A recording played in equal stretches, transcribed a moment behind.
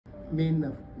main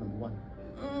nerve, number one.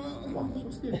 Wow, so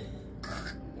stiff.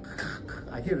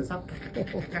 I hear the sound.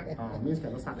 Means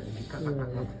cannot start anything.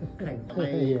 My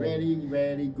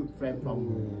very good friend from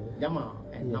Myanmar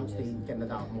and now stay in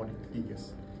Canada more than 3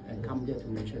 years and come here to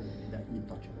mention that knee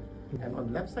torture. And on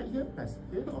the left side here, press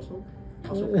here also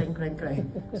crank.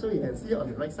 So you can see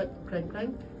on the right side crank,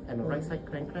 and the right side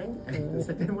crank, and the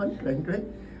second one crank.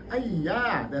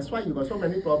 Yeah, that's why you got so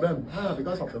many problems.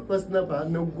 Because of the first nerve,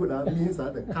 no good, means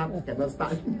the calf cannot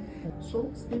start. So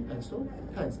stiff and so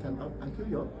hands come out until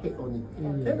your head only.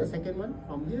 Then the second one,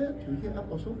 from here to here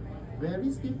up also, very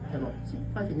stiff, cannot see,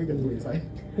 5 fingers can go inside.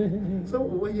 So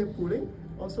over here pulling,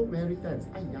 also very tense.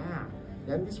 Yeah.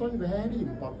 Then this one very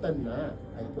important. I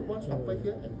put one stopper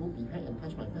here and go behind and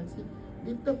touch my pants.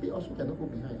 Little bit also cannot go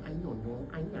behind. I know,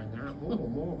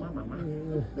 mama.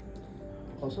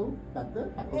 Also better,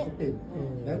 but also pain.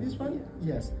 Then this one,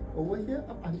 yes, over here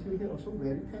up until here also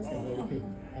very tense and very pain.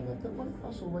 And the third one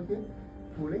also over here,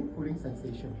 pulling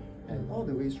sensation. And all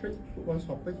the way straight, put one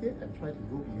stopper here and try to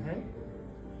go behind.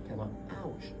 Cannot.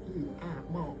 Ouch.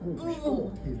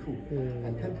 Move. Painful.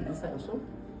 And turn to this side also.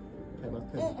 Cannot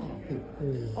turn.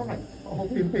 Alright. Oh,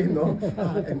 pain, no?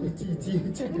 And itchy.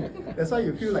 That's why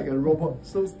you feel like a robot,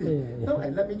 so stiff. Now,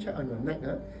 let me check on your neck.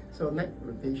 So neck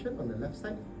rotation on the left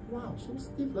side. Wow, so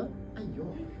stiff. Ayo.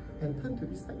 And turn to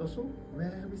this side also,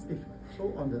 very stiff.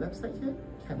 So on the left side here,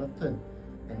 cannot turn.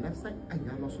 And left side,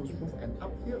 not so smooth. And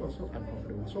up here also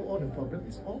uncomfortable. So all the problem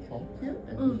is all from here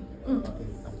and here. Okay,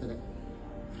 after that.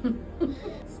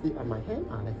 Sleep on my hand,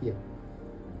 like here.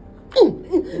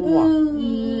 Wow.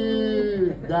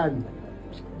 Done.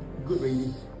 Good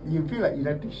really. You feel like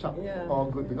electric shock.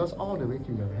 All good because all the way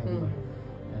to your hand.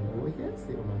 And over here,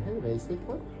 sleep on my hand, very safe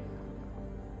one.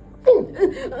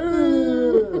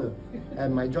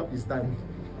 And my job is done.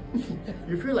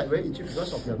 You feel like very itchy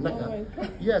because of your neck.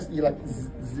 Yes, you like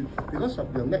because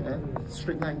of your neck,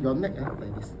 straight line, your neck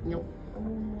like this.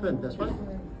 Turn, that's why.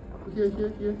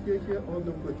 Here, all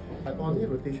the good. I only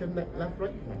rotation neck left,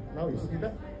 right. Now you see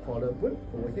that for the good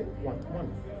over here, 1,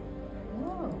 1.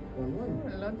 Wow, 1,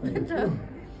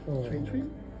 1. 3, 3,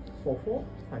 4, 4,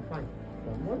 5, 5.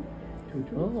 1, 1. 2,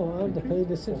 2. Oh, the pain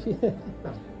disappeared.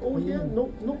 Over here,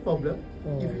 no problem.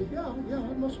 If you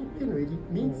not so pain already,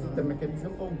 means the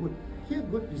mechanism all good. Here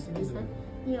good, you see this one.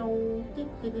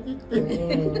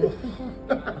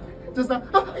 Just now,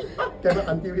 cannot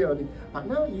until here only. But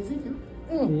now easy to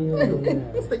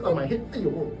stick on my head.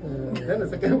 Then the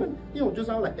second one, just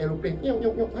sound like aeroplane.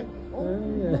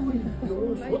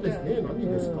 What is name? I need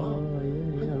this car.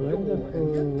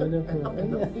 And up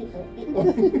and up. What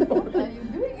are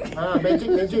you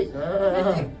doing? Magic.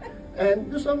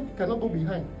 And this one cannot go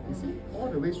behind. You see, all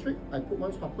the way straight. I put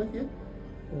one stopper here.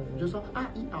 Just like my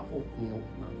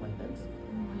hands.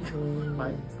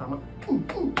 My stomach.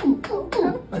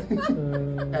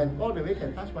 And all the way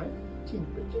can touch my chin.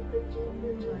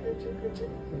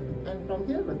 And from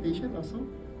here, rotation also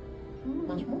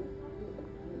much more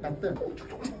better.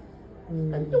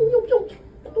 And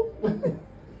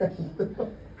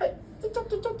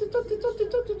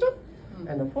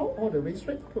and the fall all the way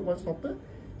straight, put one stopper.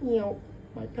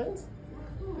 My pants.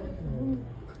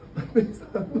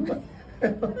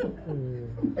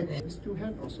 And these two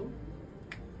hands also.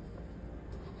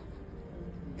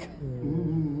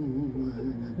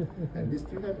 And this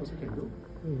two hands also can go.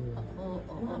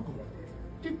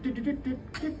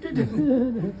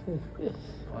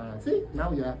 See,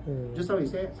 now you are, just how you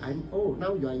say,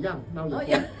 now you are young, now you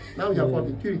are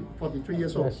 43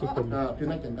 years old.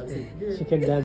 Tonight can dance. She can dance.